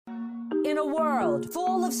In a world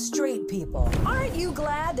full of straight people, aren't you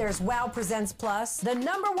glad there's WOW Presents Plus, the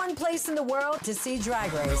 #1 place in the world to see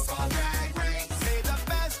Drag Race?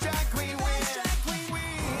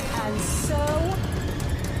 And so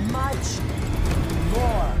much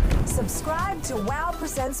more. Subscribe to WOW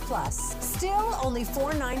Presents Plus. Still only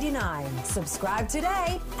 $4.99. Subscribe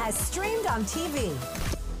today as streamed on TV.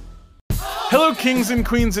 Hello, kings and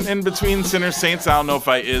queens and in-between sinners, saints. I don't know if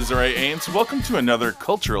I is or I ain't. Welcome to another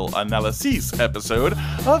cultural analysis episode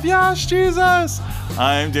of Yash Jesus.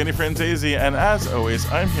 I'm Danny Franzese, and as always,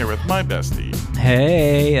 I'm here with my bestie.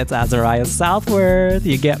 Hey, it's Azariah Southworth.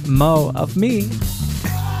 You get mo of me.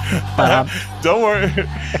 Don't worry.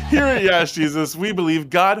 Here at Yash Jesus, we believe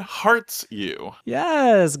God hearts you.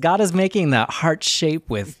 Yes, God is making that heart shape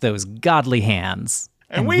with those godly hands.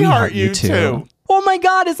 And we heart you too. Oh my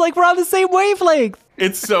God, it's like we're on the same wavelength.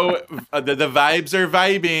 It's so, the vibes are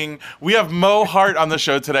vibing. We have Mo Hart on the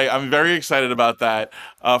show today. I'm very excited about that.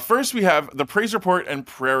 First, we have the praise report and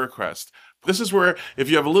prayer request. This is where if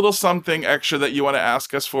you have a little something extra that you want to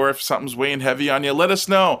ask us for, if something's weighing heavy on you, let us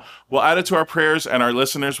know. We'll add it to our prayers, and our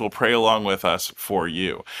listeners will pray along with us for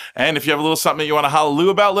you. And if you have a little something that you want to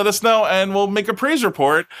hallelujah about, let us know, and we'll make a praise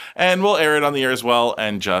report, and we'll air it on the air as well,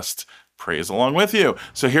 and just praise along with you.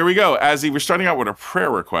 So here we go. Azzy, we're starting out with a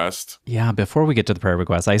prayer request. Yeah, before we get to the prayer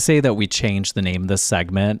request, I say that we change the name of this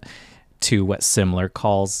segment to what Simler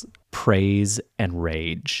calls Praise and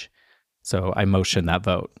Rage. So I motion that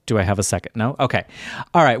vote. Do I have a second? No? Okay.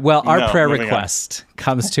 All right. Well, our prayer request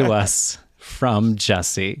comes to us from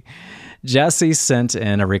Jesse. Jesse sent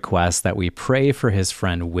in a request that we pray for his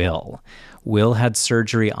friend Will. Will had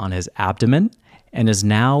surgery on his abdomen and is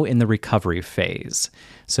now in the recovery phase.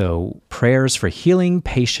 So prayers for healing,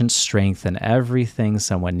 patience, strength, and everything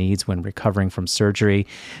someone needs when recovering from surgery.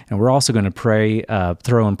 And we're also going to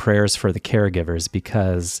throw in prayers for the caregivers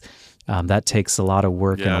because that takes a lot of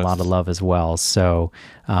work and a lot of love as well. So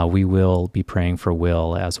we will be praying for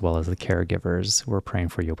Will as well as the caregivers. We're praying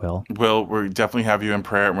for you, Will. Will, we definitely have you in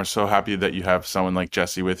prayer, and we're so happy that you have someone like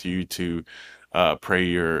Jesse with you to pray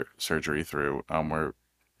your surgery through. We're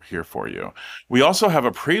here for you. We also have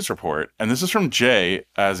a praise report, and this is from Jay.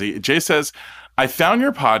 Jay says, I found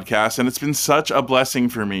your podcast, and it's been such a blessing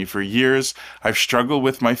for me. For years, I've struggled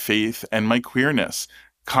with my faith and my queerness,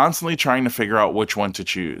 constantly trying to figure out which one to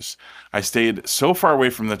choose. I stayed so far away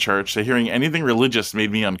from the church that hearing anything religious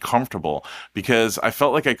made me uncomfortable because I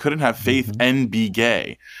felt like I couldn't have faith and be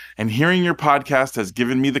gay. And hearing your podcast has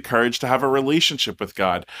given me the courage to have a relationship with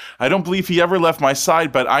God. I don't believe he ever left my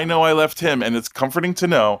side, but I know I left him, and it's comforting to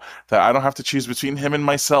know that I don't have to choose between him and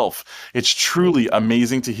myself. It's truly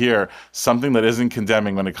amazing to hear something that isn't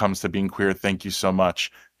condemning when it comes to being queer. Thank you so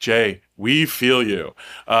much. Jay, we feel you.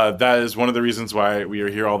 That is one of the reasons why we are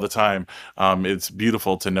here all the time. It's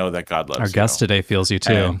beautiful to know that God loves you. Our guest today feels you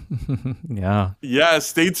too. Yeah. Yeah,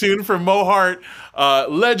 stay tuned for Mo Hart,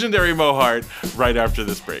 legendary Mo Hart, right after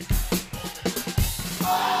this break.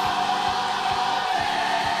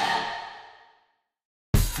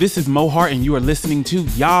 This is Mo Hart, and you are listening to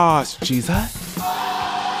Yash Jesus.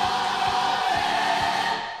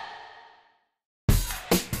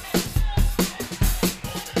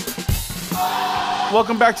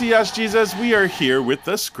 Welcome back to Yes Jesus. We are here with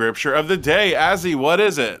the scripture of the day. Azzy, what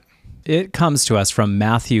is it? It comes to us from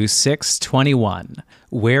Matthew 6:21.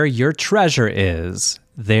 Where your treasure is,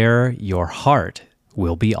 there your heart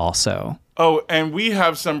will be also. Oh, and we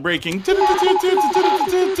have some breaking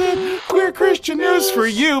queer Christian news for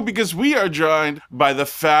you because we are joined by the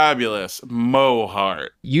fabulous Mo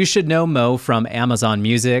Hart. You should know Mo from Amazon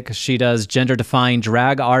Music. She does gender-defying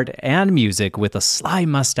drag art and music with a sly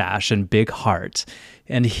mustache and big heart.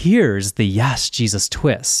 And here's the Yes Jesus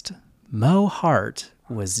twist. Mo Hart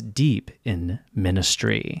was deep in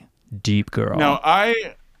ministry. Deep girl. Now,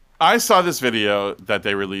 I saw this video that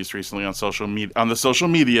they released recently on the social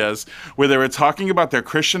medias where they were talking about their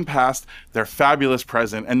Christian past, their fabulous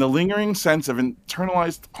present, and the lingering sense of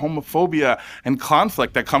internalized homophobia and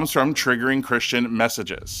conflict that comes from triggering Christian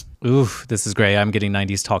messages. Oof, this is great. I'm getting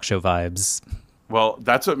 90s talk show vibes. Well,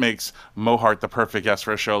 that's what makes Mo Hart the perfect guest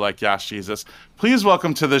for a show like Yash Jesus. Please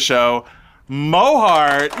welcome to the show, Mo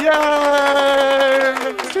Hart. Yay!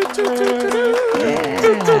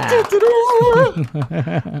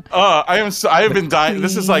 I have been dying.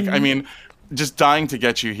 This is like, I mean, just dying to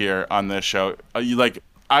get you here on this show.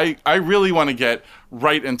 I really want to get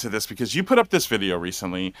right into this because you put up this video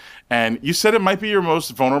recently and you said it might be your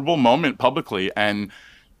most vulnerable moment publicly. And,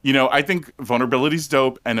 you know, I think vulnerability is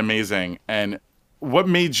dope and amazing. And what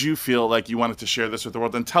made you feel like you wanted to share this with the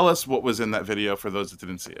world? And tell us what was in that video for those that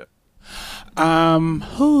didn't see it.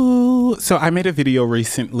 So I made a video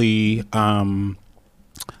recently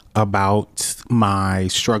about my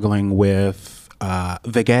struggling with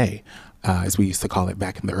the gay, as we used to call it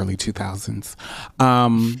back in the early 2000s.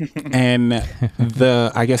 And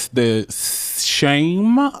the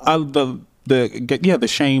shame of the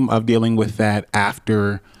shame of dealing with that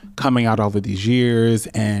after coming out all of these years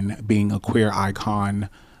and being a queer icon,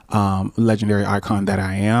 legendary icon that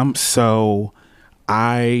I am. So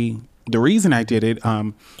the reason I did it,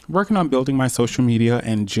 working on building my social media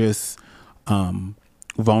and just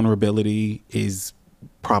vulnerability is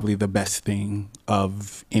probably the best thing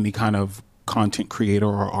of any kind of content creator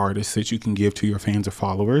or artist that you can give to your fans or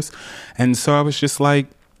followers. And so I was just like,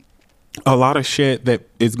 a lot of shit that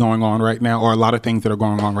is going on right now, or a lot of things that are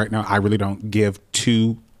going on right now, I really don't give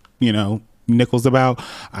two, nickels about.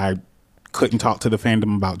 I couldn't talk to the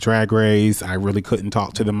fandom about Drag Race. I really couldn't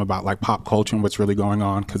talk to them about like pop culture and what's really going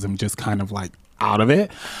on because I'm just kind of like out of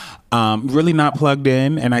it. Really not plugged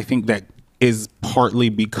in. And I think that is partly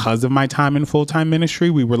because of my time in full-time ministry.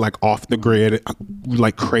 We were like off the grid,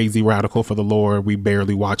 like crazy radical for the Lord. We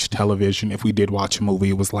barely watched television. If we did watch a movie,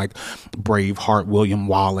 it was like Braveheart, William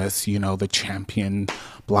Wallace, the champion,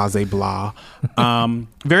 blase blah.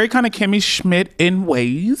 Very kind of Kimmy Schmidt in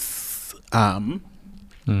ways. Thank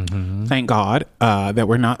God that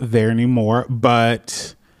we're not there anymore.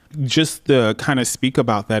 But just to kind of speak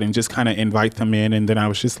about that and just kind of invite them in. And then I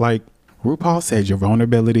was just like, RuPaul said your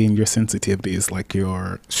vulnerability and your sensitivity is like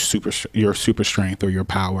your super strength or your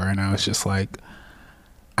power. And I was just like,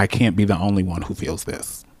 I can't be the only one who feels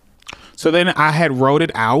this. So then I had wrote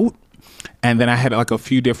it out, and then I had like a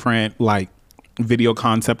few different like video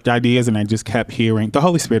concept ideas, and I just kept hearing, the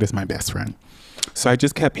Holy Spirit is my best friend. So I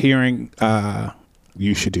just kept hearing,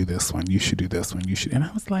 you should do this one. You should do this one. You should. And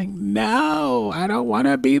I was like, no, I don't want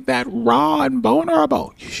to be that raw and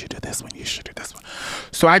vulnerable. You should do this one. You should do this one.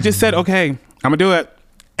 So I just said, okay, I'm going to do it.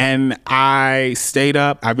 And I stayed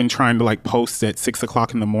up. I've been trying to like post at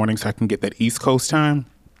 6:00 in the morning so I can get that East Coast time.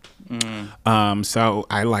 So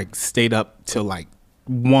I like stayed up till like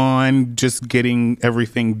 1, just getting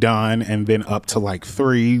everything done, and then up to like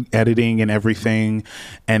 3 editing and everything,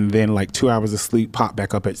 and then like 2 hours of sleep, popped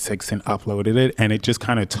back up at 6 and uploaded it, and it just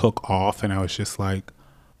kind of took off. And I was just like,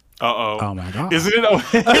 oh my God. Isn't it always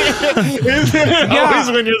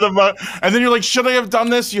when you're and then you're like, should I have done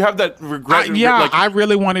this? You have that regret. I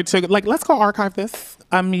really wanted to like, let's go archive this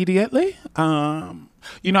immediately.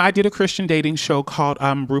 I did a Christian dating show called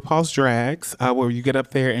RuPaul's Drags, where you get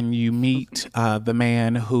up there and you meet the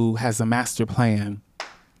man who has a master plan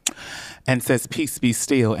and says, peace be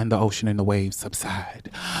still, and the ocean and the waves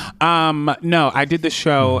subside. No, I did the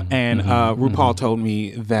show, and RuPaul told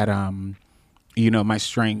me that, my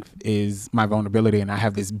strength is my vulnerability, and I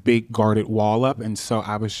have this big guarded wall up. And so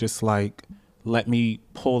I was just like, let me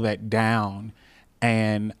pull that down.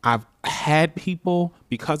 And I've had people,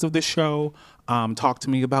 because of the show, talk to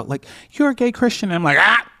me about like, you're a gay Christian. And I'm like,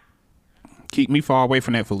 keep me far away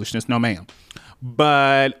from that foolishness. No, ma'am.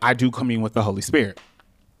 But I do commune with the Holy Spirit.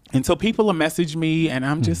 And so people will message me, and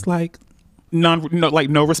I'm just like, no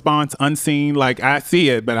response, unseen. Like, I see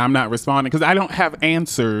it, but I'm not responding because I don't have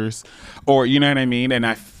answers, or you know what I mean? And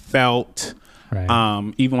I felt,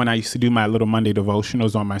 right. Even when I used to do my little Monday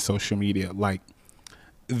devotionals on my social media, like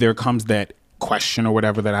there comes that question or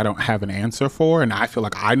whatever that I don't have an answer for, and I feel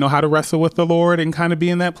like I know how to wrestle with the Lord and kind of be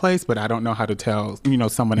in that place, but I don't know how to tell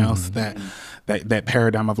someone else that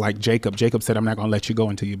paradigm of like Jacob said, I'm not going to let you go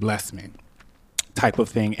until you bless me, type of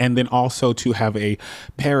thing. And then also to have a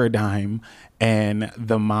paradigm and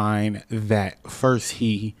the mind that first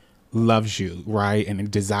he loves you, right,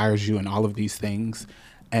 and desires you and all of these things.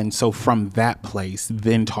 And so from that place,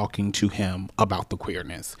 then talking to him about the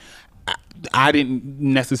queerness. I didn't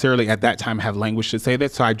necessarily at that time have language to say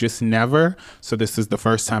that, so I just never. So this is the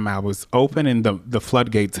first time I was open, and the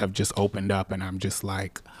floodgates have just opened up, and I'm just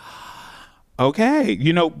like, okay,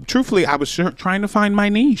 truthfully, I was trying to find my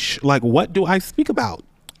niche. Like, what do I speak about?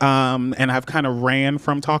 And I've kind of ran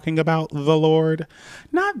from talking about the Lord,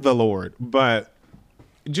 not the Lord, but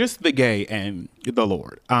just the gay and the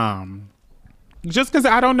Lord. Just because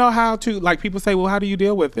I don't know how to, like, people say, well, how do you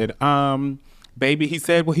deal with it? Baby, he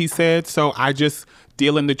said what he said, so I just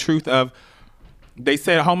deal in the truth of, they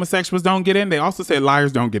said homosexuals don't get in. They also said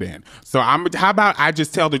liars don't get in. So how about I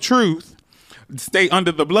just tell the truth, stay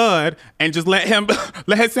under the blood, and just let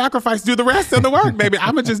his sacrifice do the rest of the work, baby.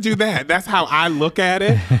 I'm going to just do that. That's how I look at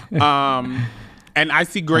it. And I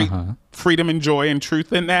see great freedom and joy and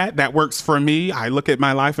truth in that. That works for me. I look at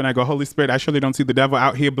my life and I go, Holy Spirit, I surely don't see the devil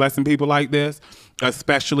out here blessing people like this,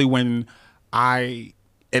 especially when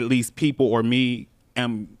at least people or me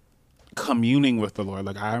am communing with the Lord.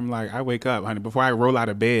 Like I wake up, honey, before I roll out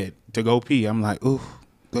of bed to go pee, I'm like, ooh,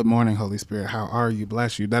 good morning, Holy Spirit. How are you?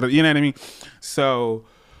 Bless you. That, you know what I mean? So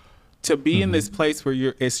to be in this place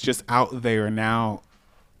where it's just out there now.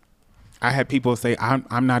 I had people say,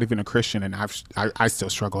 I'm not even a Christian, and I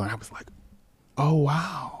still struggle. And I was like, oh,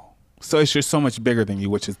 wow. So it's just so much bigger than you,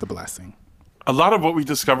 which is the blessing. A lot of what we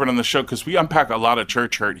discovered on the show, because we unpack a lot of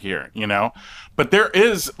church hurt here, you know, but there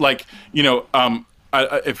is like, you know,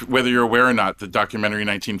 if whether you're aware or not, the documentary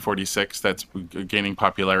 1946 that's gaining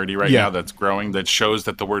popularity right now, that's growing, that shows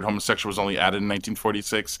that the word homosexual was only added in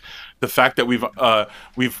 1946. The fact that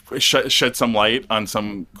we've shed some light on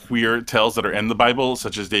some queer tales that are in the Bible,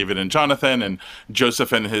 such as David and Jonathan and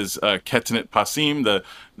Joseph and his Ketanit Pasim,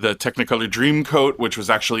 the Technicolor Dreamcoat, which was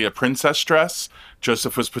actually a princess dress.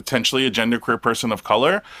 Joseph was potentially a genderqueer person of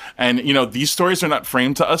color. And, you know, these stories are not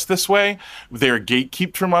framed to us this way. They're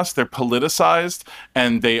gatekept from us. They're politicized,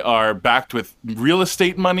 and they are backed with real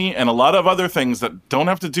estate money and a lot of other things that don't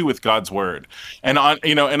have to do with God's word. And I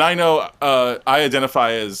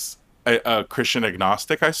identify as a Christian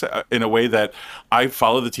agnostic, I say, in a way that I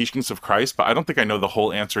follow the teachings of Christ, but I don't think I know the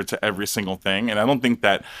whole answer to every single thing. And I don't think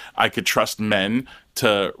that I could trust men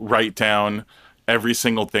to write down every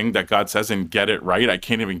single thing that God says and get it right. I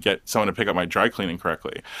can't even get someone to pick up my dry cleaning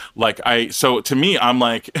correctly. So to me, I'm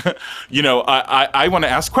like, you know, I want to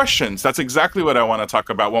ask questions. That's exactly what I want to talk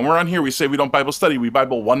about. When we're on here, we say we don't Bible study, we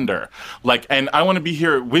Bible wonder. Like, and I want to be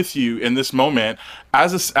here with you in this moment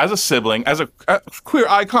as a sibling, as a queer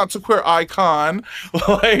icon to queer icon,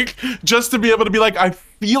 like, just to be able to be like, I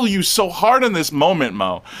feel you so hard in this moment,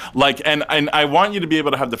 Mo. Like, and I want you to be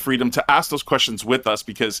able to have the freedom to ask those questions with us,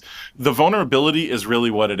 because the vulnerability is really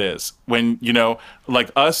what it is. When, you know, like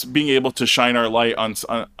us being able to shine our light on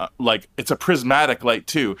like, it's a prismatic light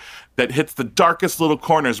too, that hits the darkest little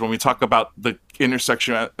corners when we talk about the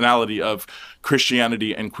intersectionality of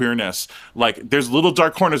Christianity and queerness. Like, there's little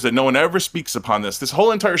dark corners that no one ever speaks upon this. This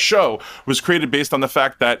whole entire show was created based on the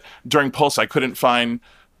fact that during Pulse, I couldn't find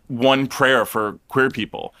one prayer for queer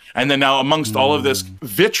people. And then now, amongst all of this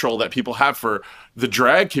vitriol that people have for the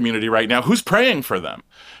drag community right now, who's praying for them?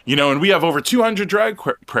 You know, and we have over 200 drag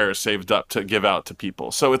prayers saved up to give out to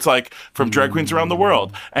people. So it's like, from drag queens around the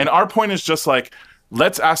world. And our point is just like,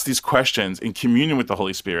 let's ask these questions in communion with the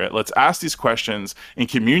Holy Spirit. Let's ask these questions in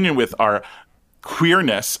communion with our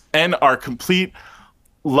queerness and our complete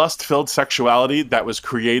lust-filled sexuality that was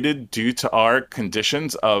created due to our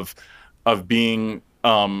conditions of being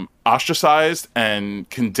ostracized and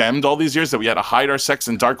condemned all these years, that we had to hide our sex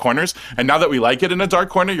in dark corners. And now that we like it in a dark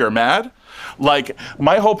corner, you're mad? Like,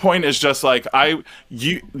 my whole point is just like,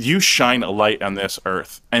 you shine a light on this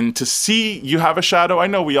earth, and to see you have a shadow, I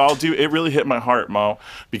know we all do. It really hit my heart, Mo,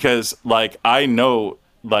 because like, I know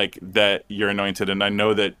like that you're anointed, and I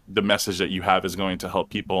know that the message that you have is going to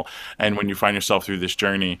help people. And when you find yourself through this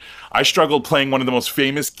journey, I struggled playing one of the most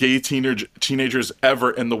famous gay teenagers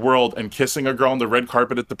ever in the world, and kissing a girl on the red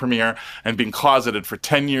carpet at the premiere, and being closeted for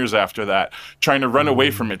 10 years after that, trying to run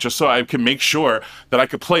away from it just so I could make sure that I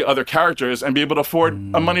could play other characters and be able to afford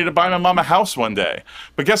money to buy my mom a house one day.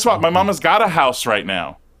 But guess what? My mama's got a house right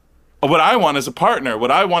now. What I want is a partner. What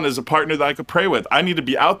I want is a partner that I could pray with. I need to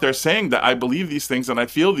be out there saying that I believe these things and I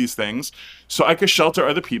feel these things, so I could shelter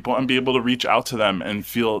other people and be able to reach out to them and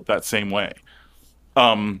feel that same way.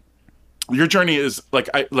 Your journey is like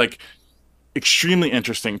extremely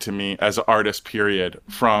interesting to me as an artist, period,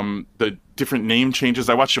 from the different name changes.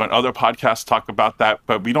 I watched you on other podcasts talk about that,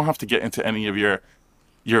 but we don't have to get into any of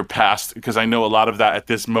your past, because I know a lot of that at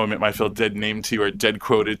this moment might feel dead named to you, or dead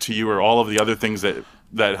quoted to you, or all of the other things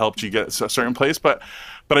that helped you get a certain place. But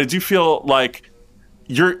I do feel like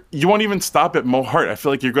you won't even stop at Mo Heart. I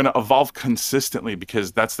feel like you're going to evolve consistently,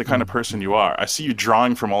 because that's the kind of person you are. I see you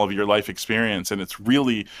drawing from all of your life experience, and it's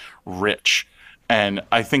really rich. And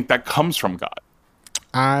I think that comes from God.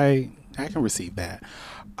 I can receive that.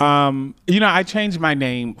 You know, I changed my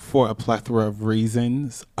name for a plethora of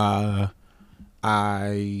reasons. I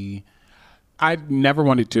never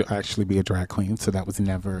wanted to actually be a drag queen, so that was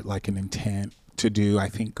never like an intent to do. I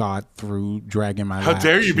think God threw drag in my lap. How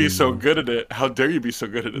dare you be so good at it? How dare you be so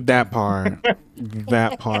good at it? That part.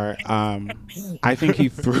 I think he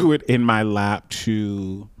threw it in my lap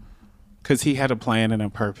because he had a plan and a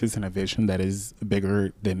purpose and a vision that is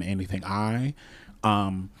bigger than anything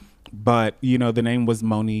but you know, the name was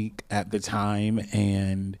Monique at the time,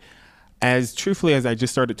 and as truthfully as I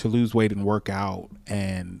just started to lose weight and work out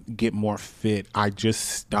and get more fit, I just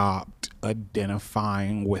stopped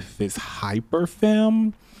identifying with this hyper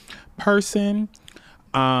femme person.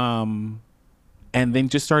 And then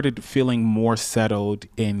just started feeling more settled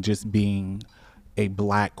in just being a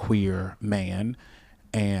Black queer man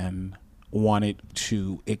and wanted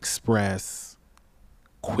to express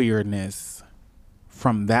queerness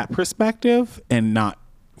from that perspective and not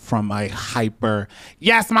from a hyper,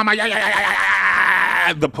 yes, mama, yeah, yeah, yeah, yeah,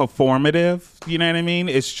 yeah, the performative, you know what I mean?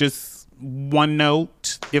 It's just one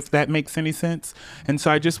note, if that makes any sense. And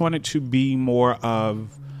so I just wanted to be more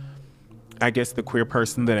of, I guess, the queer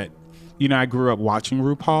person that, you know, I grew up watching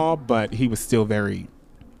RuPaul, but he was still very,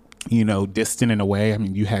 you know, distant in a way. I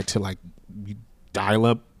mean, you had to like dial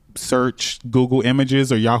up search Google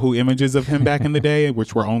images or Yahoo images of him back in the day,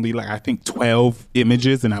 which were only like, I think 12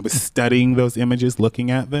 images. And I was studying those images,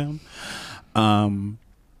 looking at them.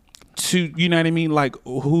 To, you know what I mean? Like,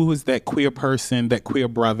 who is that queer person, that queer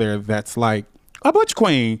brother that's like a butch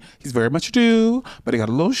queen? He's very much a Jew, but he got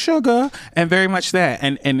a little sugar and very much that.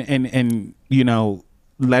 And you know,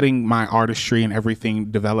 letting my artistry and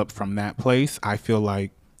everything develop from that place, I feel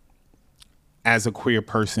like as a queer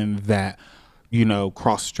person that, you know,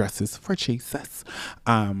 cross dresses for Jesus,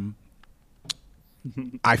 I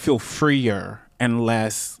feel freer and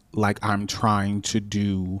less like I'm trying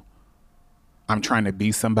to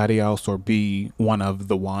be somebody else or be one of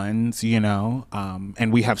the ones, you know?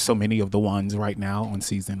 And we have so many of the ones right now on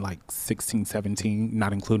season like 16, 17,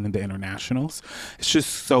 not including the internationals. It's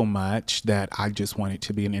just so much that I just wanted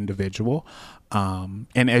to be an individual. And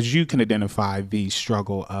as you can identify the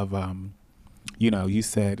struggle of, you know, you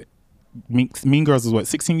said Mean Girls was what,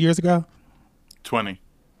 16 years ago? 20.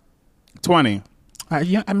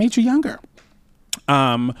 I made you younger.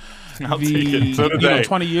 I'll take it. So did you know, they.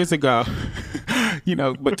 20 years ago, you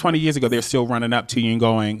know, but 20 years ago, they're still running up to you and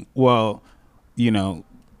going, well, you know,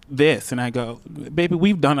 this. And I go, baby,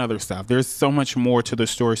 we've done other stuff. There's so much more to the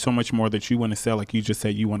story, so much more that you want to sell. Like you just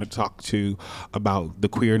said, you want to talk to about the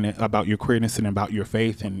queerness, about your queerness and about your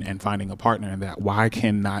faith and finding a partner in that. Why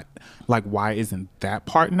isn't that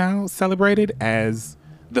part now celebrated as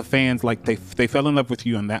the fans, like they fell in love with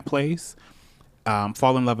you in that place,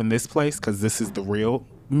 fall in love in this place because this is the real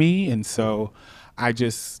me. And so I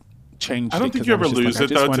just changed. I don't think you ever lose it,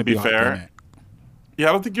 though, to be fair. Yeah,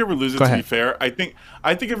 I don't think you ever lose it, to be fair. I think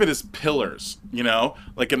of it as pillars, you know,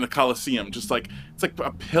 like in the Coliseum, just like it's like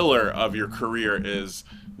a pillar of your career is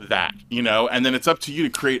that, you know, and then it's up to you to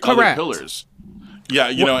create other pillars. Yeah,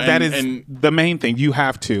 you know, that is the main thing. You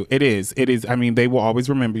have to. It is. I mean, they will always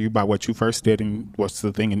remember you by what you first did, and what's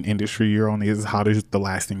the thing in industry you're on is how is the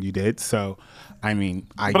last thing you did. So, I mean,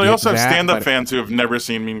 But I also have stand-up fans who have never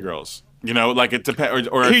seen Mean Girls. You know, like it depends.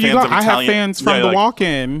 Or here fans you go. of Italian. I have fans from the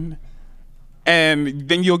walk-in. And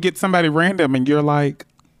then you'll get somebody random and you're like,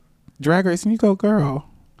 Drag Race, and you go, girl,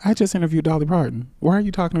 I just interviewed Dolly Parton. Why are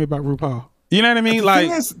you talking to me about RuPaul? You know what I mean?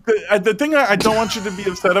 The thing I don't want you to be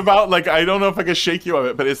upset about, like, I don't know if I can shake you of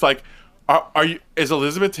it, but it's like, is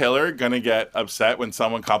Elizabeth Taylor gonna get upset when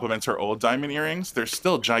someone compliments her old diamond earrings? They're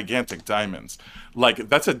still gigantic diamonds. Like,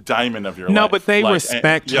 that's a diamond of your life. No, but they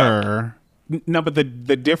respect her. No, but the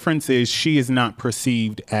difference is she is not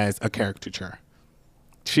perceived as a caricature.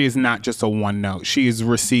 She is not just a one note. She is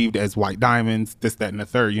received as white diamonds, this, that, and the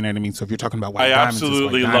third. You know what I mean? So if you're talking about white diamonds, I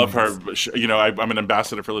absolutely love her. You know, I'm an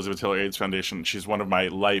ambassador for Elizabeth Taylor AIDS Foundation. She's one of my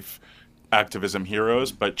life activism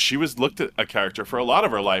heroes, but she was looked at a character for a lot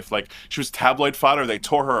of her life. Like, she was tabloid fodder. They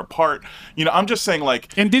tore her apart. You know, I'm just saying,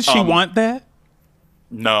 like. And did she want that?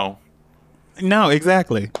 No. No,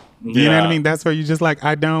 exactly. You know what I mean? That's where you just like,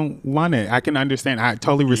 I don't want it. I can understand. I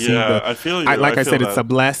totally receive I feel you. Like I said, it's a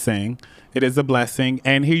blessing. It is a blessing.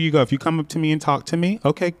 And here you go. If you come up to me and talk to me,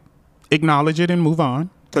 okay, acknowledge it and move on.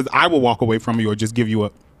 Because I will walk away from you or just give you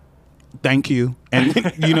a thank you and,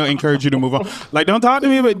 you know, encourage you to move on. Like, don't talk to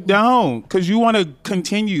me, but don't. Because you want to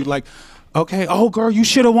continue. Like, okay, oh, girl, you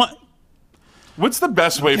should have won. What's the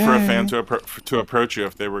best way for a fan to approach you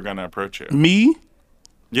if they were going to approach you? Me?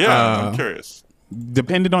 Yeah, I'm curious.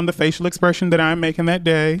 Depending on the facial expression that I'm making that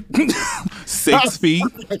day, 6 feet,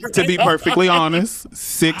 to be perfectly honest,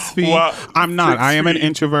 6 feet. Wow. I'm not. 6 I am an feet.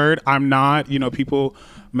 introvert. I'm not. You know, people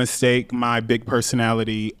mistake my big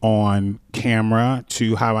personality on camera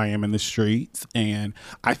to how I am in the streets. And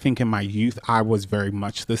I think in my youth, I was very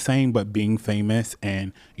much the same, but being famous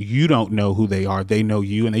and you don't know who they are. They know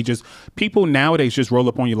you. And people nowadays just roll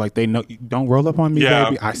up on you like they know. Don't roll up on me,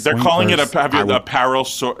 baby. They're calling it a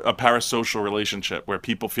parasocial relationship where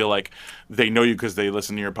people feel like they know you because they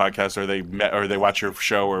listen to your podcast or they watch your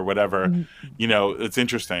show or whatever. You know, it's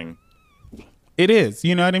interesting. It is.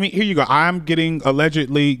 You know what I mean? Here you go. I'm getting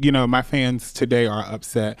allegedly, you know, my fans today are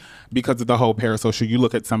upset because of the whole parasocial. You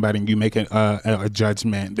look at somebody and you make a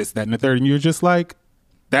judgment, this, that, and the third, and you're just like,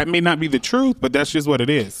 That may not be the truth, but that's just what it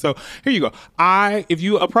is. So here you go. If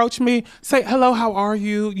you approach me, say, hello, how are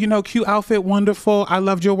you? You know, cute outfit, wonderful. I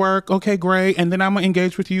loved your work. Okay, great. And then I'm going to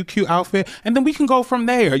engage with you, cute outfit. And then we can go from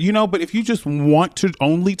there, you know. But if you just want to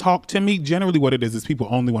only talk to me, generally what it is people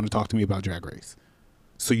only want to talk to me about Drag Race.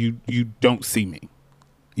 So you don't see me.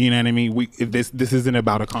 You know what I mean? This isn't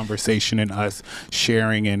about a conversation and us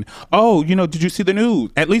sharing and, oh, you know, did you see the news?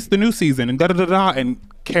 At least the new season and da-da-da-da and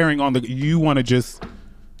carrying on you want to just...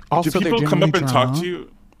 Also, do people come up and talk to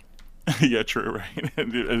you? Yeah, true, right?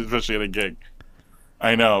 Especially at a gig.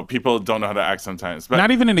 I know people don't know how to act sometimes. But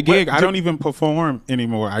not even in a gig. I don't even perform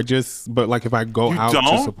anymore. But like if I go out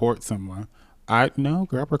to support someone, I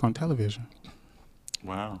work on television.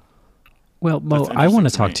 Wow. Well, Mo, I want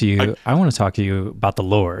to talk to you. I want to talk to you about the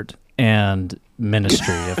Lord and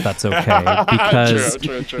ministry, if that's okay, because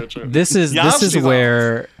true.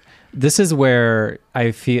 This is where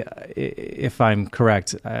I feel, if I'm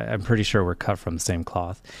correct, I'm pretty sure we're cut from the same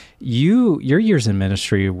cloth. Your years in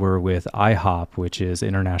ministry were with IHOP, which is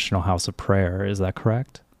International House of Prayer. Is that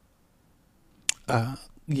correct?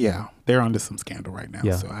 Yeah, they're under some scandal right now,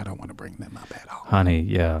 Yeah. so I don't want to bring them up at all. Honey,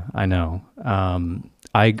 yeah, I know.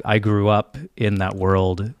 I grew up in that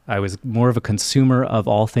world. I was more of a consumer of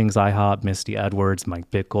all things IHOP, Misty Edwards, Mike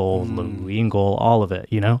Bickle, Lou Engle, all of it,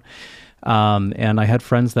 you know? And I had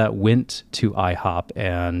friends that went to IHOP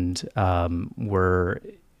and were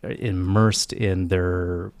immersed in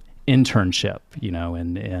their internship, you know,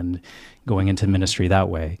 and going into ministry that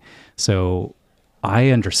way. So I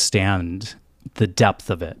understand the depth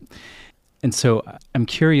of it. And so I'm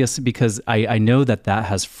curious because I know that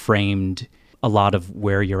has framed a lot of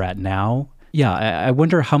where you're at now. Yeah, I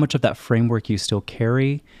wonder how much of that framework you still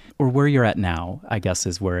carry or where you're at now, I guess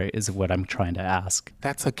is what I'm trying to ask.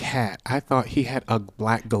 That's a cat. I thought he had a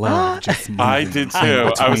black glove. Just I did too.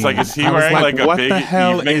 I was like, is he wearing like a what big the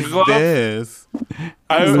hell evening is glove? this?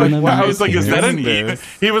 I was like, is that an this?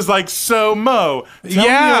 He was like, so Mo.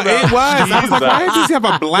 Yeah, it was. I was like, why does he have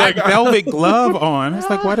a black Like- velvet glove on? I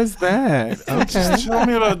was like, what is that? Okay. Tell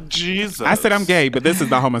me about Jesus. I said I'm gay, but this is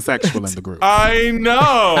the homosexual in the group. I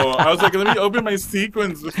know. I was like, let me open my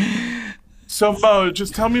sequence. So Mo,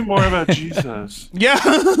 just tell me more about Jesus. Yeah.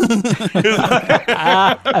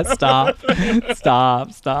 Stop.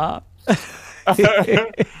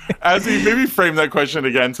 As we maybe frame that question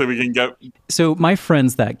again so we can get... So my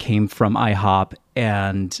friends that came from IHOP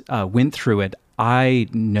and went through it, I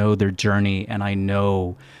know their journey and I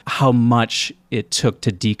know how much it took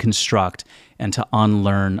to deconstruct and to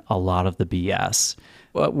unlearn a lot of the BS.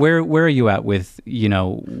 Where are you at with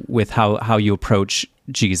how you approach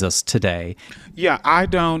Jesus today? Yeah, I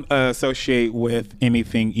don't associate with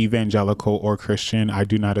anything evangelical or Christian. I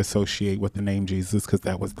do not associate with the name Jesus because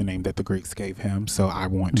that was the name that the Greeks gave him. So I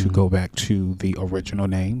want to go back to the original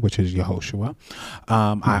name, which is Yehoshua.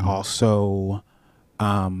 I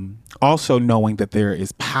also knowing that there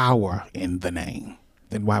is power in the name.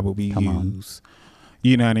 Then why would we use,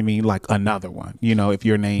 you know what I mean, like another one? You know, if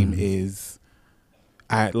your name is...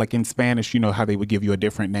 like in Spanish, you know how they would give you a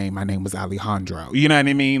different name. My name was Alejandro. You know what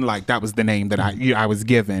I mean? Like that was the name that I was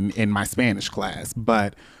given in my Spanish class.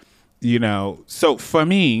 But, you know, so for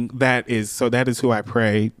me, that is who I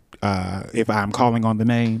pray. If I'm calling on the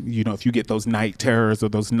name, you know, if you get those night terrors or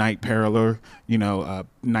those night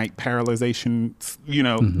night paralyzation, you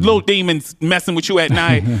know, little demons messing with you at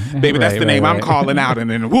night, baby, that's the name I'm calling out.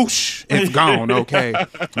 And then whoosh, it's gone. Okay.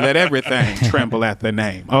 Let everything tremble at the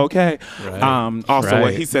name. Okay.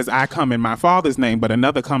 What he says, I come in my Father's name, but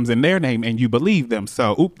another comes in their name and you believe them.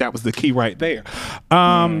 So, that was the key right there.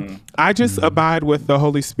 I just abide with the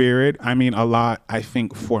Holy Spirit. I mean, a lot, I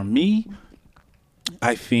think for me,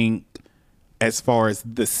 as far as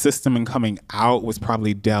the system and coming out was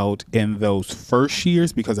probably dealt in those first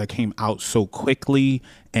years because I came out so quickly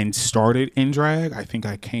and started in drag. I think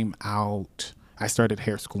I started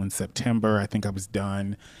hair school in September. I think I was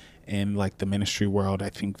done in like the ministry world. I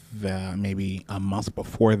think maybe a month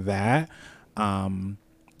before that. I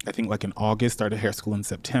think like in August, started hair school in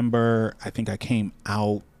September. I think I came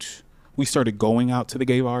out. We started going out to the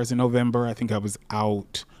gay bars in November. I think I was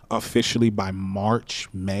out officially by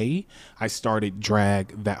May. I started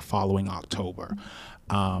drag that following October.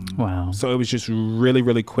 Wow. So it was just really,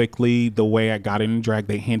 really quickly. The way I got into drag,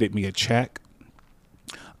 they handed me a check.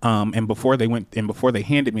 And before they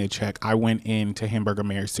handed me a check, I went into Hamburger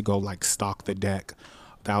Mary's to go like stock the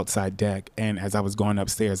outside deck. And as I was going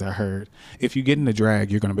upstairs, I heard, if you get into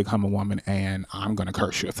drag, you're going to become a woman and I'm going to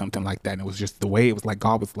curse you or something like that. And it was just the way it was like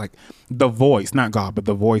God was like the voice, not God, but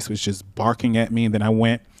the voice was just barking at me. And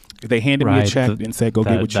then they handed me a check and said, go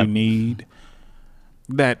get what you need.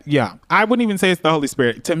 I wouldn't even say it's the Holy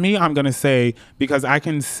Spirit. To me, I'm going to say, because I'm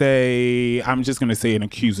just going to say an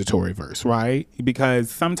accusatory verse, right?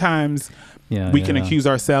 Because sometimes we can accuse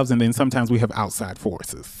ourselves, and then sometimes we have outside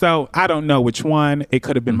forces. So I don't know which one. It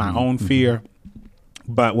could have been my own fear,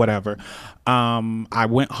 but whatever. I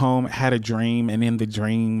went home, had a dream, and in the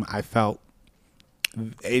dream, I felt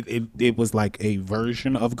it was like a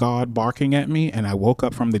version of God barking at me. And I woke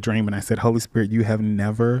up from the dream and I said, Holy Spirit, you have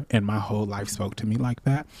never in my whole life spoke to me like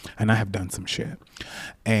that. And I have done some shit.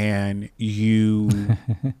 And you,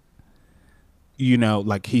 you know,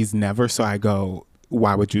 like he's never. So I go,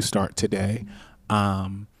 why would you start today?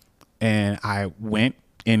 And I went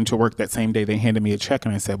into work that same day. They handed me a check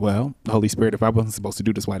and I said, well, Holy Spirit, if I wasn't supposed to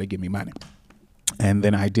do this, why did they give me money? And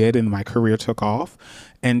then I did, and my career took off.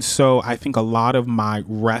 And so I think a lot of my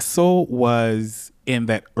wrestle was in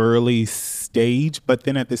that early stage. But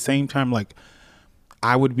then at the same time, like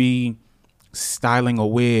I would be styling a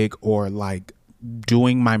wig or like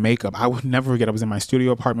doing my makeup. I would never forget, I was in my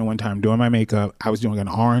studio apartment one time doing my makeup. I was doing an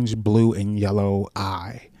orange, blue, and yellow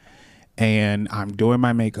eye. And I'm doing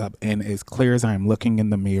my makeup, and as clear as I'm looking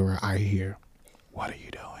in the mirror, I hear, what are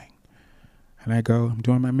you doing? And I go, I'm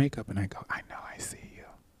doing my makeup. And I go, I know I see you.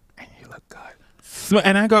 And you look good.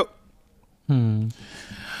 And I go,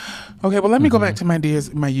 okay, well, let me go back to my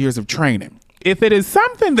years of training. If it is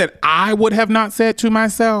something that I would have not said to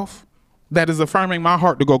myself that is affirming my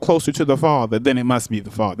heart to go closer to the Father, then it must be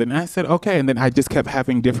the Father. And I said, okay. And then I just kept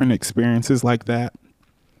having different experiences like that.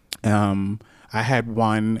 I had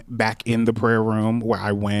one back in the prayer room where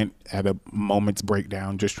I went at a moment's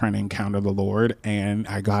breakdown just trying to encounter the Lord, and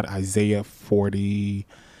I got Isaiah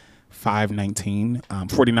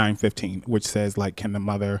 49:15, which says, like, can the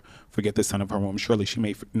mother forget the son of her womb? Surely she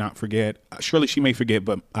may not forget. Surely she may forget,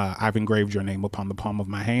 but I've engraved your name upon the palm of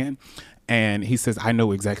my hand. And he says, I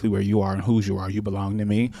know exactly where you are and whose you are. You belong to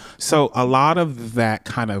me. So a lot of that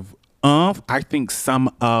kind of I think some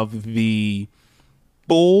of the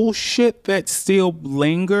bullshit that still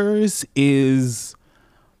lingers is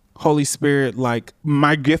Holy Spirit. Like,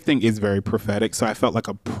 my gifting is very prophetic, so I felt like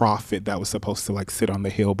a prophet that was supposed to like sit on the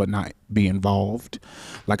hill but not be involved.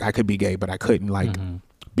 Like, I could be gay, but I couldn't like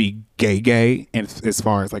be gay and as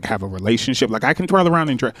far as like have a relationship. Like, I can twirl around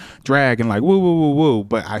and drag and like woo woo woo woo,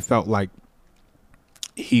 but I felt like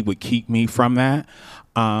he would keep me from that.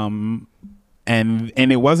 And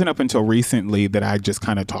it wasn't up until recently that I just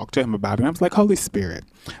kind of talked to him about it. And I was like, Holy Spirit,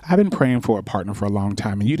 I've been praying for a partner for a long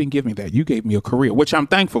time, and you didn't give me that. You gave me a career, which I'm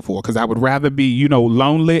thankful for, because I would rather be, you know,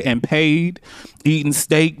 lonely and paid, eating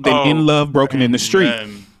steak than in love, broken in the street.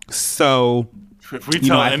 So, if we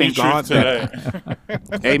tell any truth today.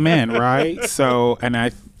 Amen, right? So, and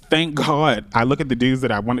I thank God. I look at the dudes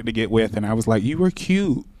that I wanted to get with, and I was like, you were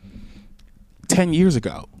cute 10 years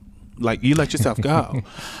ago. Like, you let yourself go.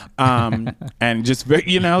 And just,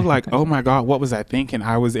 you know, like, oh my God, what was I thinking?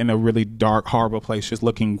 I was in a really dark, horrible place just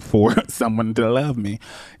looking for someone to love me.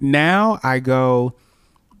 Now I go,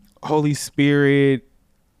 Holy Spirit,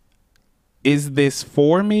 is this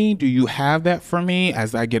for me? Do you have that for me?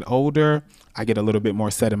 As I get older, I get a little bit more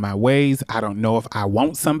set in my ways. I don't know if I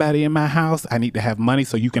want somebody in my house. I need to have money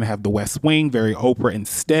so you can have the West Wing, very Oprah and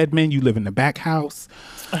Stedman. You live in the back house.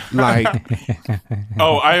 Like,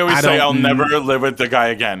 I always say I'll never live with the guy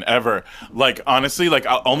again, ever. Like, honestly, like,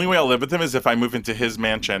 only way I'll live with him is if I move into his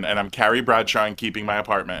mansion and I'm Carrie Bradshaw and keeping my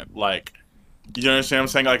apartment. Like, you understand what I'm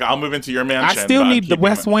saying? Like, I'll move into your mansion. I still need the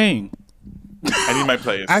West Wing. I need my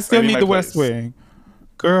place. I still need the West Wing.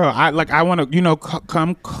 Girl, I want to, you know,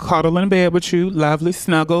 come cuddle in bed with you, lovely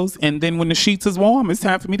snuggles, and then when the sheets is warm, it's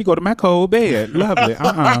time for me to go to my cold bed. Lovely.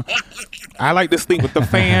 I like to sleep with the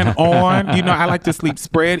fan on. You know, I like to sleep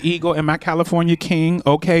spread eagle in my California King.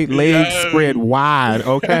 Okay, legs spread wide.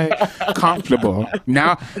 Okay, comfortable.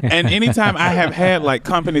 Now, and anytime I have had like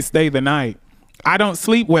company stay the night, I don't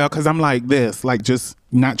sleep well because I'm like this, like just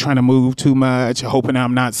not trying to move too much, hoping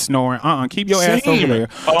I'm not snoring. Keep your ass over there.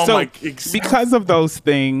 Because of those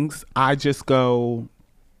things, I just go,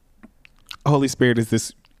 Holy Spirit, is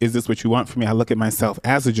this what you want from me? I look at myself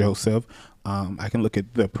as a Joseph. I can look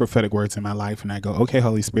at the prophetic words in my life and I go, okay,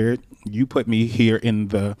 Holy Spirit, you put me here in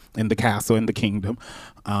the castle, in the kingdom,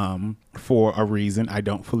 for a reason I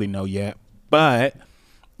don't fully know yet. But,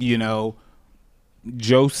 you know,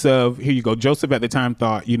 Joseph, here you go. Joseph at the time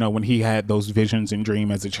thought, you know, when he had those visions and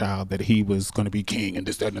dream as a child that he was going to be king and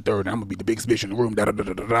this, that, and the third, and I'm going to be the biggest fish in the room, da, da, da,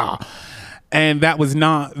 da, da, da. And that was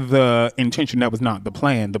not the intention. That was not the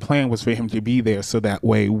plan. The plan was for him to be there so that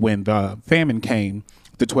way when the famine came,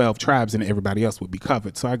 the 12 tribes and everybody else would be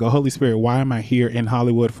covered. So I go, Holy Spirit, why am I here in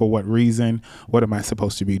Hollywood? For what reason? What am I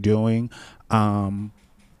supposed to be doing?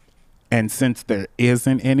 And since there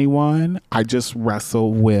isn't anyone, I just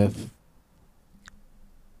wrestle with,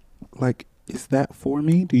 like, is that for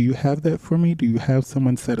me? Do you have that for me? Do you have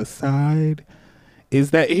someone set aside?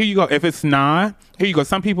 Is that, here you go. If it's not, here you go.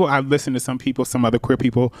 Some people, I've listened to some people, some other queer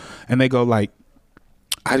people, and they go like,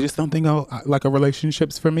 I just don't think like a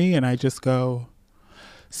relationship's for me. And I just go,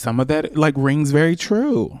 some of that like rings very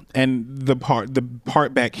true. And the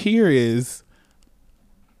part back here is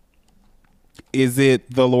it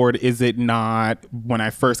the Lord? Is it not? When I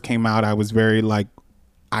first came out, I was very like,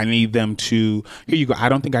 I need them to, here you go. I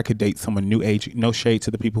don't think I could date someone new age. No shade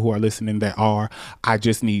to the people who are listening that are. I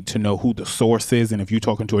just need to know who the source is. And if you're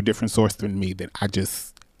talking to a different source than me, then I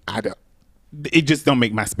don't, it just don't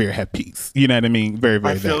make my spirit have peace. You know what I mean? Very,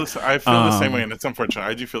 very I feel the same way, and it's unfortunate.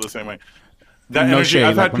 I do feel the same way. That no energy, shade,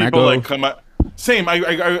 I've like had when I people go- like come up. Same.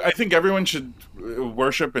 I think everyone should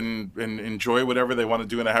worship and enjoy whatever they want to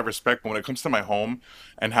do, and I have respect. But when it comes to my home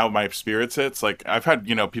and how my spirit sits, like I've had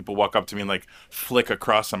people walk up to me and like flick a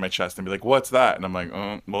cross on my chest and be like, "What's that?" And I'm like,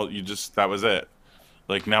 "Oh, well, that was it.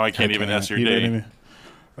 Like now I can't even ask your day."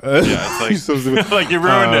 Yeah, it's like like you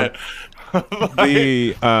ruined it.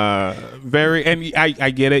 Very, and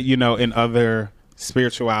I get it, in other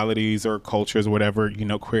spiritualities or cultures or whatever,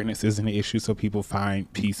 queerness isn't an issue, so people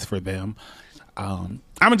find peace for them. I'm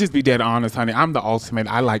gonna just be dead honest, honey. I'm the ultimate.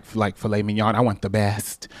 I like filet mignon. I want the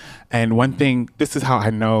best. And one thing, this is how I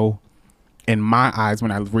know, in my eyes,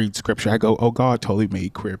 when I read scripture, I go, oh, God totally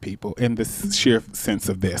made queer people in this sheer sense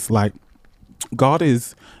of this. Like, God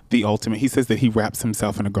is the ultimate. He says that he wraps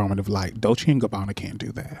himself in a garment of light. Dolce & Gabbana can't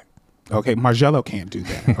do that. Okay, Margiela can't do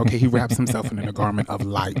that. Okay, he wraps himself in a garment of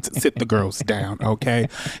light. Sit the girls down. Okay,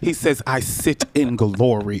 he says, "I sit in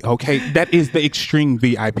glory." Okay, that is the extreme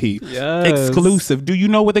VIP, exclusive. Do you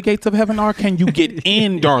know where the gates of heaven are? Can you get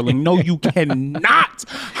in, darling? No, you cannot,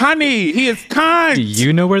 honey. He is kind. Do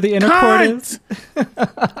you know where the inner court is?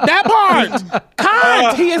 That part,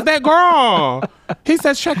 kind. He is that girl. He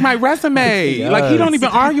says, check my resume. Yes. Like, he don't even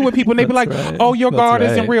argue with people. And they be like, right. oh, your That's God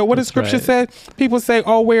isn't right. real. What does That's scripture say? People say,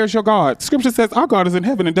 oh, where's your God? Scripture says, our God is in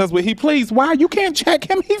heaven and does what he please. Why? You can't check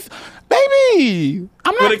him. He's, baby,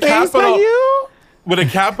 I'm not fazed by you. With a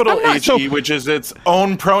capital I'm not H-E, which is its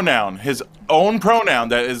own pronoun, his own pronoun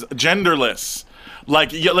that is genderless.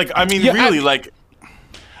 Like, I mean, Yeah, really, like,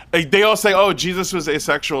 they all say, oh, Jesus was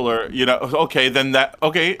asexual, or, okay, then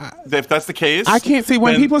if that's the case. I can't see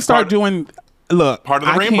when then people start doing, look, part of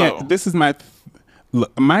the I rainbow. can't, this is my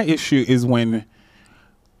issue is when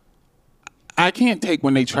I can't take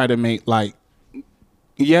when they try to make, like,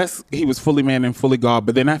 yes, he was fully man and fully God,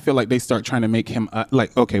 but then I feel like they start trying to make him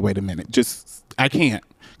like, okay, wait a minute, I can't,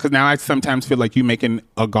 because now I sometimes feel like you making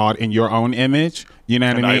a God in your own image. You know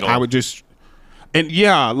what I mean? Idol. I would just, and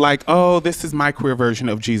yeah, like, oh, this is my queer version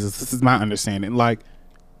of Jesus. This is my understanding. Like,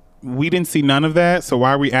 we didn't see none of that, so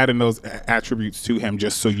why are we adding those attributes to him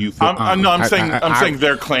just so you feel? I'm saying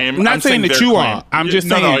their claim. I'm not I'm saying that their you claim. are. I'm just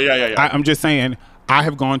saying. No, yeah. I'm just saying. I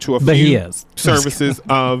have gone to a But he few is. services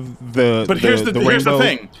of the. But here's the rainbow.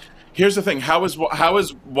 thing. Here's the thing. How is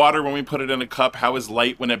water when we put it in a cup? How is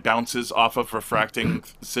light when it bounces off of refracting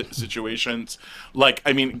situations? Like,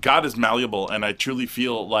 I mean, God is malleable, and I truly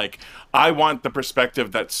feel like I want the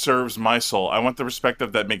perspective that serves my soul. I want the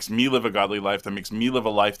perspective that makes me live a godly life, that makes me live a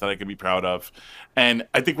life that I can be proud of. And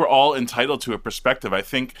I think we're all entitled to a perspective. I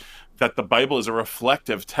think that the Bible is a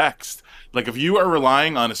reflective text. Like, if you are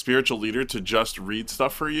relying on a spiritual leader to just read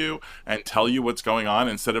stuff for you and tell you what's going on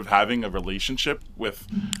instead of having a relationship with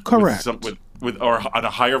Correct. or on a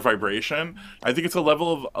higher vibration, I think it's a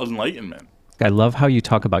level of enlightenment. I love how you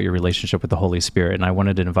talk about your relationship with the Holy Spirit, and I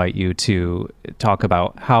wanted to invite you to talk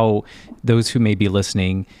about how those who may be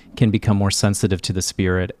listening can become more sensitive to the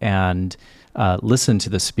Spirit and listen to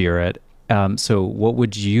the Spirit. So what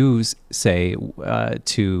would you say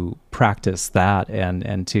to practice that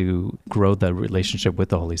and to grow the relationship with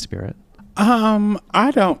the Holy Spirit?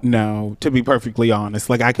 I don't know, to be perfectly honest.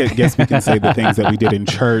 Like, I guess we can say the things that we did in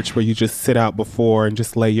church where you just sit out before and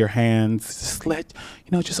just lay your hands,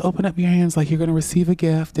 just open up your hands like you're going to receive a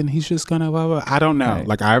gift and he's just going to, blah, blah. I don't know.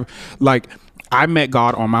 Right. I met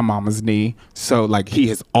God on my mama's knee. So like, he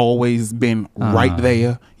has always been right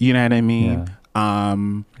there. You know what I mean?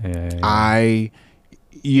 Yeah. Here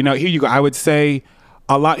you go. I would say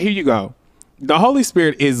a lot. Here you go. The Holy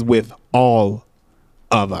Spirit is with all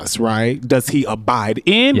of us, right? Does he abide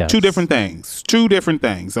in? Yes. Two different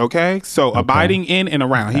things, okay? So abiding in and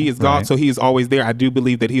around. He is God, right. so he is always there. I do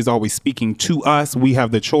believe that he's always speaking to us. We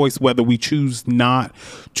have the choice whether we choose not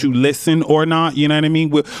to listen or not. You know what I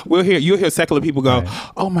mean? You'll hear secular people go,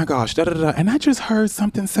 oh my gosh, da da da. And I just heard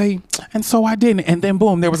something say, and so I didn't. And then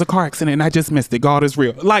boom, there was a car accident and I just missed it. God is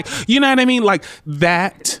real. Like, you know what I mean? Like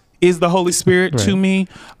that is the Holy Spirit to me.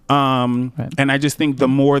 And I just think the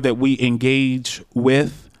more that we engage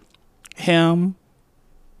with him,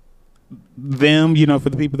 them, you know, for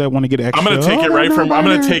the people that want to get extra. I'm going to take it right from. I'm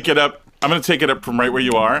going to take it up. I'm going to take it up from right where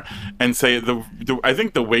you are and say I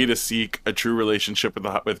think the way to seek a true relationship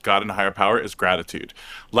with God and higher power is gratitude.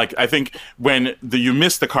 Like, I think when you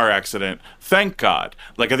miss the car accident, thank God.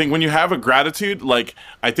 Like, I think when you have a gratitude, like,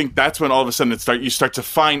 I think that's when all of a sudden you start to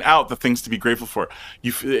find out the things to be grateful for.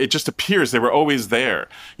 It just appears they were always there.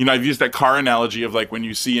 You know, I've used that car analogy of like when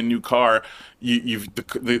you see a new car,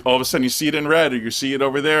 all of a sudden you see it in red or you see it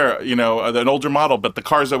over there, you know, an older model, but the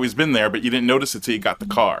car's always been there, but you didn't notice it till you got the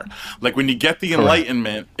car. Like when you get the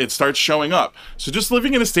enlightenment, it starts showing up. So just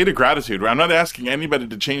living in a state of gratitude, where I'm not asking anybody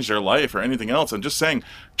to change their life or anything else. I'm just saying,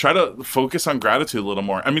 try to focus on gratitude a little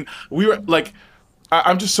more. I mean, we were like,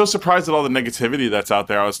 I'm just so surprised at all the negativity that's out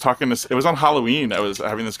there. I was talking it was on Halloween. I was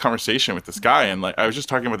having this conversation with this guy, and like, I was just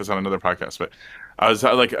talking about this on another podcast, but I was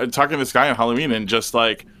like talking to this guy on Halloween, and just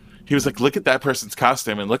like, he was like, look at that person's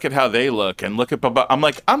costume and look at how they look and look at blah, blah. I'm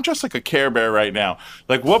like, I'm dressed like a Care Bear right now.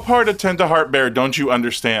 Like, what part of Tend to Heart Bear don't you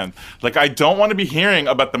understand? Like, I don't want to be hearing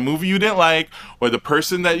about the movie you didn't like or the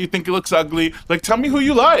person that you think looks ugly. Like, tell me who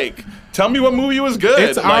you like. Tell me what movie was good.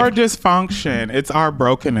 It's our dysfunction. It's our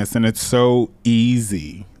brokenness. And it's so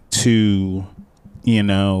easy to, you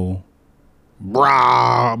know,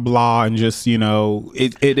 blah blah, and just, you know,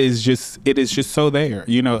 it is just so there.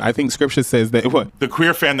 You know, I think scripture says that the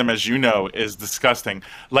queer fandom, as you know, is disgusting.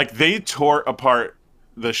 Like, they tore apart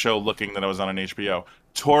the show Looking that I was on HBO.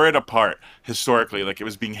 Tore it apart historically. Like, it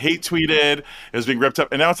was being hate tweeted, it was being ripped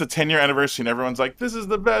up, and now it's a 10-year anniversary and everyone's like, this is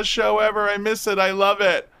the best show ever, I miss it, I love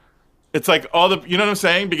it. It's like all the, you know what I'm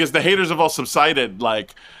saying? Because the haters have all subsided,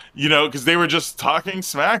 like, you know, because they were just talking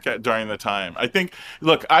smack during the time. I think,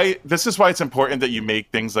 look, this is why it's important that you make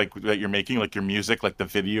things like that you're making, like your music, like the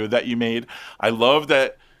video that you made. I love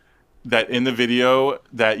that in the video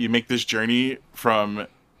that you make this journey from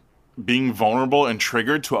being vulnerable and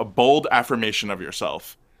triggered to a bold affirmation of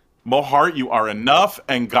yourself. Mohart, you are enough,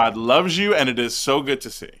 and God loves you, and it is so good to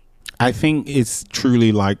see. I think it's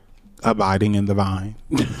truly like abiding in the vine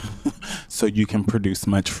so you can produce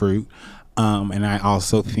much fruit. And I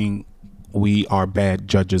also think we are bad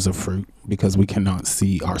judges of fruit because we cannot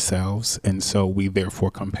see ourselves. And so we therefore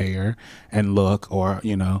compare and look, or,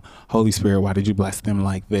 you know, Holy Spirit, why did you bless them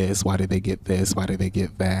like this? Why did they get this? Why did they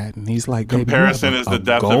get that? And he's like, comparison is the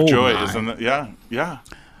death of joy, isn't it? Yeah.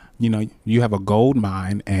 You know, you have a gold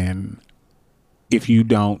mine, and if you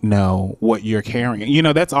don't know what you're carrying, you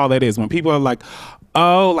know, that's all that is. When people are like,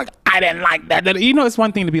 oh, like, I didn't like that. You know, it's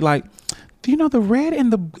one thing to be like, do you know the red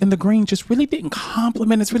and the green just really didn't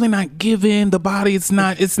complement? It's really not giving the body. It's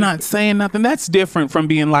not saying nothing. That's different from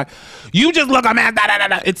being like, you just look a man. Da, da, da,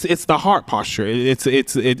 da. It's the heart posture.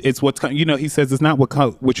 It's what's, you know. He says it's not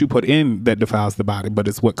what you put in that defiles the body, but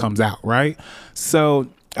it's what comes out, right? So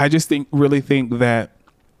I just really think that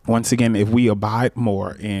once again, if we abide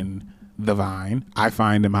more in the vine, I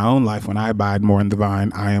find in my own life when I abide more in the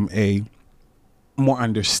vine, I am more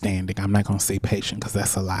understanding. I'm not going to say patient because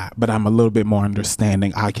that's a lie, but I'm a little bit more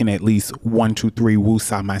understanding. I can at least 1, 2, 3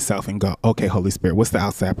 woosah myself and go, okay, Holy Spirit, what's the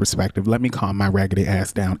outside perspective? Let me calm my raggedy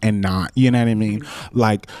ass down and not, you know what I mean?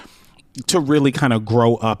 Like, to really kind of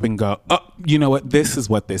grow up and go, oh, you know what? This is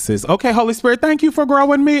what this is. Okay, Holy Spirit, thank you for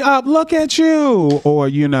growing me up. Look at you. Or,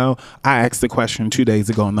 you know, I asked the question 2 days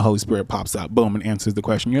ago and the Holy Spirit pops up, boom, and answers the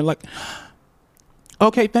question. You're like,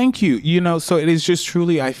 okay, thank you. You know, so it is just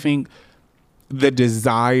truly, I think, the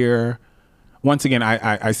desire, once again,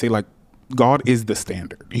 I say, like, God is the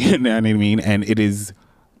standard, you know what I mean? And it is,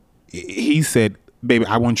 he said, baby,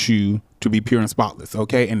 I want you to be pure and spotless,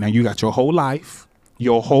 okay? And now you got your whole life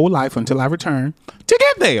until I return to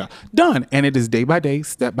get there. Done. And it is day by day,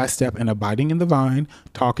 step by step, and abiding in the vine,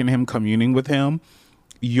 talking to him, communing with him.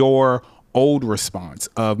 Your old response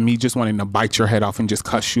of me just wanting to bite your head off and just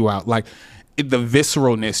cuss you out, like, the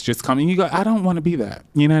visceralness just coming, you go, I don't want to be that.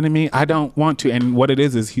 You know what I mean? I don't want to. And what it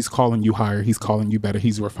is he's calling you higher. He's calling you better.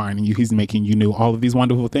 He's refining you. He's making you new. All of these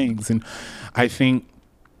wonderful things. And I think,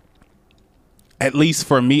 at least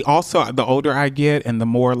for me, also, the older I get and the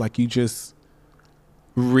more, like, you just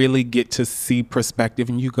really get to see perspective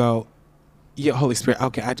and you go, yeah, Holy Spirit,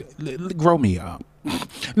 okay, grow me up.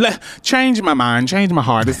 change my mind, change my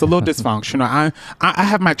heart. It's a little dysfunctional. I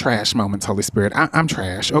have my trash moments, Holy Spirit. I'm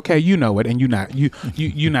trash. Okay, you know it, and you're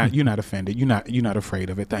not offended. You're not afraid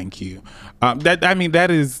of it. Thank you. That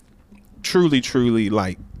is truly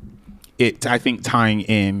like it. I think tying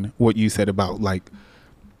in what you said about like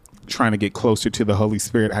trying to get closer to the Holy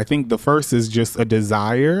Spirit. I think the first is just a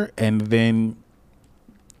desire, and then,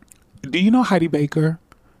 do you know Heidi Baker?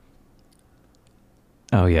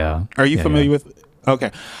 Oh yeah. Are you familiar with?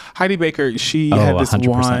 Okay, Heidi Baker. She had this 100%,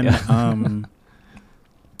 one.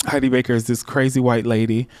 yeah. Heidi Baker is this crazy white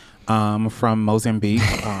lady from Mozambique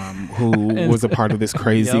who was a part of this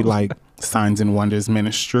crazy Yep. like Signs and Wonders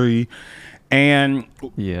ministry. And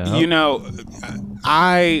Yeah. you know,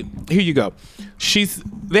 here you go.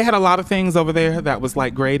 They had a lot of things over there that was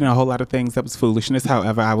like great, and a whole lot of things that was foolishness.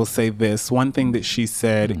 However, I will say this one thing that she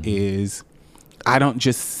said is, I don't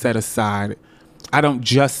just set aside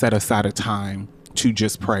a time to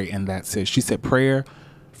just pray, and that's it. She said prayer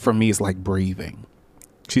for me is like breathing.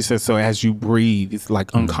 She said, so as you breathe, it's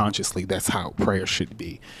like unconsciously, that's how prayer should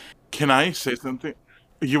be. Can I say something?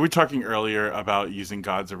 You were talking earlier about using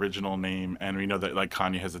God's original name, and we know that like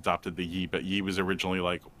Kanye has adopted the Yi, but Yi was originally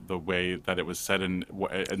like the way that it was said, and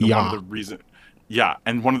one of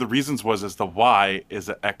the reasons was the Y is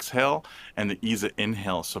an exhale and the E is an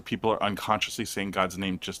inhale, so people are unconsciously saying God's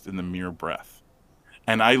name just in the mere breath,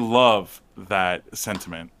 and I love that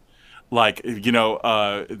sentiment. Like, you know,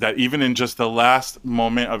 that even in just the last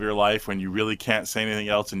moment of your life when you really can't say anything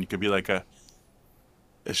else, and you could be like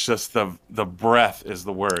it's just the breath is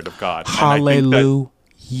the word of God. Hallelujah.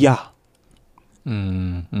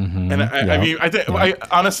 And I mean, I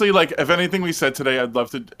honestly, like, if anything we said today, I'd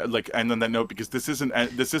love to like end on that note, because this is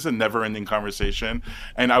a never-ending conversation,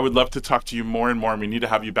 and I would love to talk to you more and more. And we need to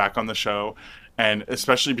have you back on the show, and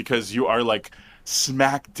especially because you are like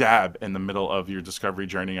smack dab in the middle of your discovery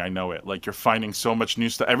journey. I know it. Like, you're finding so much new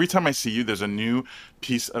stuff. Every time I see you, there's a new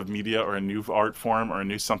piece of media or a new art form or a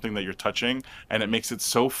new something that you're touching, and it makes it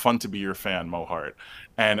so fun to be your fan, Mo Hart.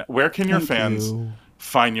 And where can your fans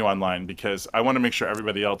find you online? Because I want to make sure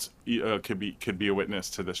everybody else could be a witness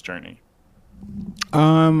to this journey.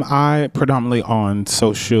 I'm predominantly on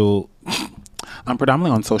social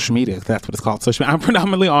media. That's what it's called. Social media. I'm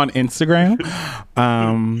predominantly on Instagram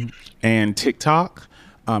and TikTok.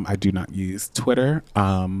 I do not use Twitter.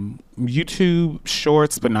 YouTube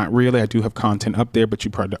Shorts, but not really. I do have content up there, but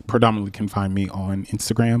you predominantly can find me on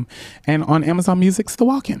Instagram and on Amazon Music's The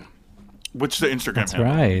Walk-In. Which the Instagram That's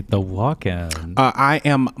handle? right. The walk-in. I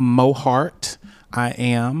am Mo Hart. I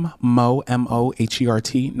am Mo,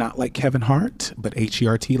 Mohert, not like Kevin Hart, but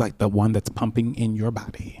Hert, like the one that's pumping in your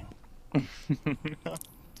body.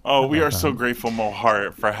 Oh, we are so grateful, Mo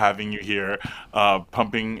Hart, for having you here,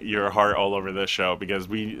 pumping your heart all over this show, because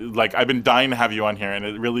I've been dying to have you on here, and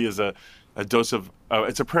it really is a dose of,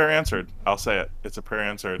 it's a prayer answered. I'll say it. It's a prayer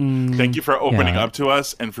answered. Thank you for opening up to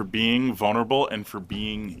us and for being vulnerable and for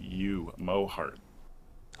being you, Mo Hart.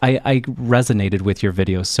 I resonated with your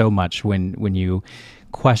video so much when you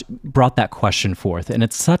brought that question forth. And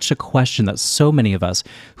it's such a question that so many of us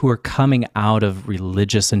who are coming out of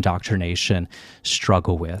religious indoctrination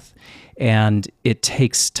struggle with. And it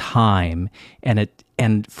takes time. And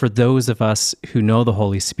for those of us who know the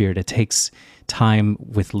Holy Spirit, it takes time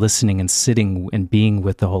with listening and sitting and being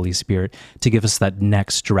with the Holy Spirit to give us that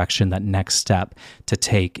next direction, that next step to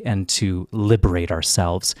take and to liberate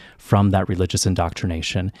ourselves from that religious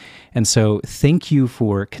indoctrination. And so thank you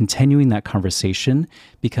for continuing that conversation,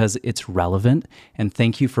 because it's relevant. And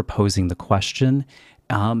thank you for posing the question.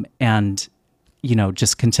 And, you know,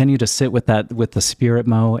 just continue to sit with that, with the Spirit,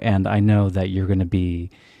 Mo. And I know that you're going to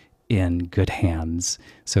be in good hands.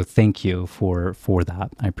 So thank you for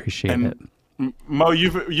that. I appreciate it. Mo,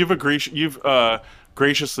 you've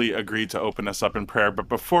graciously agreed to open us up in prayer. But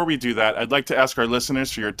before we do that, I'd like to ask our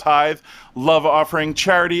listeners for your tithe, love offering,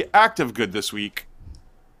 charity, act of good this week.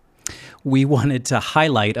 We wanted to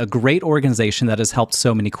highlight a great organization that has helped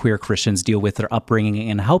so many queer Christians deal with their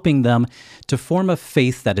upbringing and helping them to form a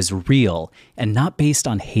faith that is real and not based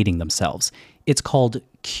on hating themselves. It's called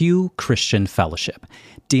Q Christian Fellowship.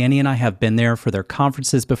 Danny and I have been there for their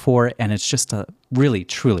conferences before, and it's just a really,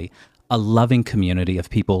 truly a loving community of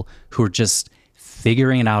people who are just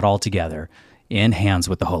figuring it out all together in hands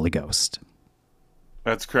with the Holy Ghost.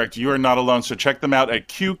 That's correct. You are not alone. So check them out at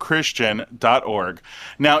qchristian.org.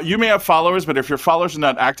 Now, you may have followers, but if your followers are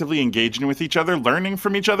not actively engaging with each other, learning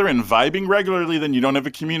from each other, and vibing regularly, then you don't have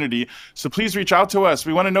a community. So please reach out to us.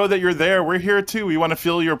 We want to know that you're there. We're here too. We want to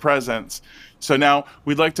feel your presence. So now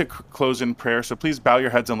we'd like to close in prayer. So please bow your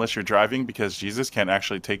heads unless you're driving, because Jesus can't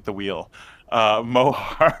actually take the wheel. Mo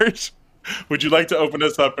Hart. Would you like to open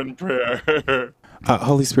us up in prayer?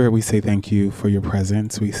 Holy Spirit, we say thank you for your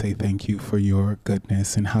presence. We say thank you for your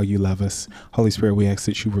goodness and how you love us. Holy Spirit, we ask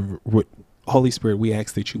that you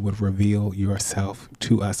would reveal yourself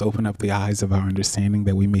to us. Open up the eyes of our understanding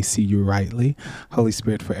that we may see you rightly. Holy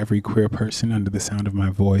Spirit, for every queer person under the sound of my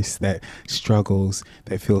voice that struggles,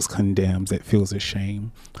 that feels condemned, that feels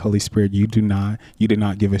ashamed. Holy Spirit, you did not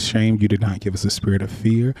give us shame. You did not give us a spirit of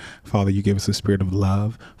fear. Father, you give us a spirit of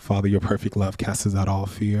love. Father, your perfect love casts out all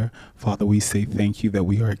fear. Father, we say thank you that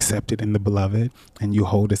we are accepted in the beloved, and you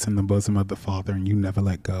hold us in the bosom of the Father, and you never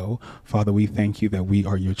let go. Father, we thank you that we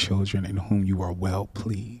are your children in whom you are well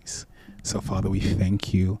pleased. So, Father, we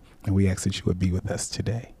thank you, and we ask that you would be with us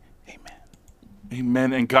today. Amen.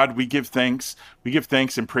 Amen. And God, we give thanks. We give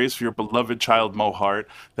thanks and praise for your beloved child, Mo Hart,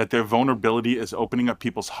 that their vulnerability is opening up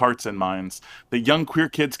people's hearts and minds, that young queer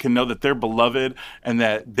kids can know that they're beloved and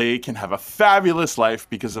that they can have a fabulous life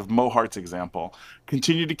because of Mo Hart's example.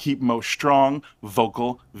 Continue to keep Mo strong,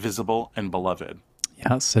 vocal, visible, and beloved.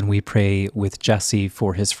 Yes, and we pray with Jesse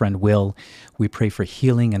for his friend Will. We pray for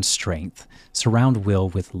healing and strength. Surround Will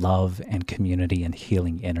with love and community and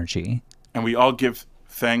healing energy. And we all give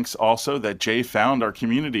thanks also that Jay found our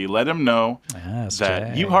community. Let him know that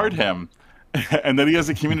Jay. you heart him and that he has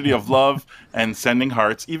a community of love and sending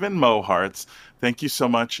hearts, even Mo Hearts. Thank you so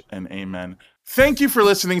much, and amen. Thank you for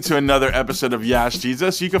listening to another episode of Yash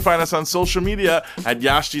Jesus. You can find us on social media at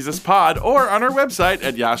Yash Jesus Pod or on our website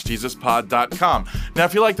at yashjesuspod.com. Now,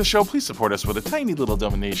 if you like the show, please support us with a tiny little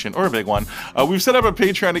donation or a big one. We've set up a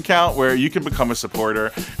Patreon account where you can become a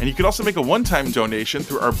supporter, and you can also make a one-time donation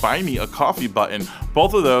through our Buy Me a Coffee button.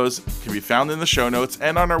 Both of those can be found in the show notes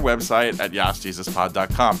and on our website at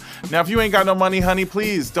yashjesuspod.com. Now, if you ain't got no money, honey,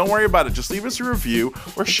 please don't worry about it. Just leave us a review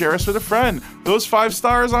or share us with a friend. Those 5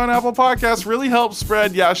 stars on Apple Podcasts really help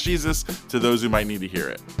spread Yash Jesus to those who might need to hear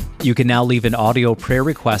it. You can now leave an audio prayer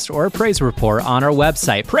request or a praise report on our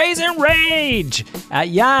website, Praise and Rage, at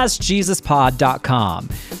yasjesuspod.com.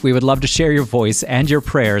 We would love to share your voice and your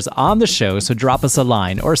prayers on the show, so drop us a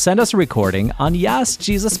line or send us a recording on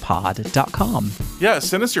yasjesuspod.com. Yeah,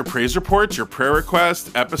 send us your praise reports, your prayer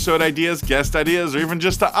requests, episode ideas, guest ideas, or even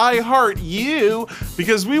just a I heart you,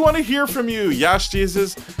 because we want to hear from you. Yash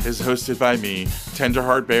Jesus is hosted by me,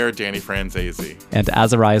 Tenderheart Bear, Danny Franzese. And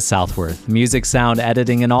Azariah Southworth. Music, sound,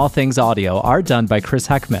 editing, and all things audio are done by Chris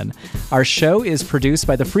Heckman. Our show is produced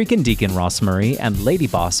by the Freakin' Deacon Ross Murray and Lady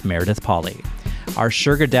Boss Meredith Polly. Our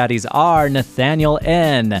sugar daddies are Nathaniel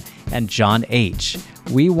N. and John H.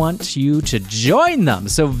 We want you to join them,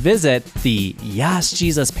 so visit the Yash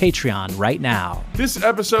Jesus Patreon right now. This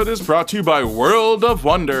episode is brought to you by World of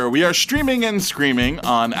Wonder. We are streaming and screaming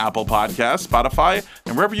on Apple Podcasts, Spotify,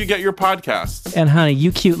 and wherever you get your podcasts. And honey,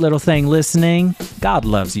 you cute little thing listening, God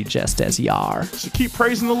loves you just as you are. So keep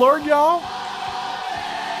praising the Lord, y'all.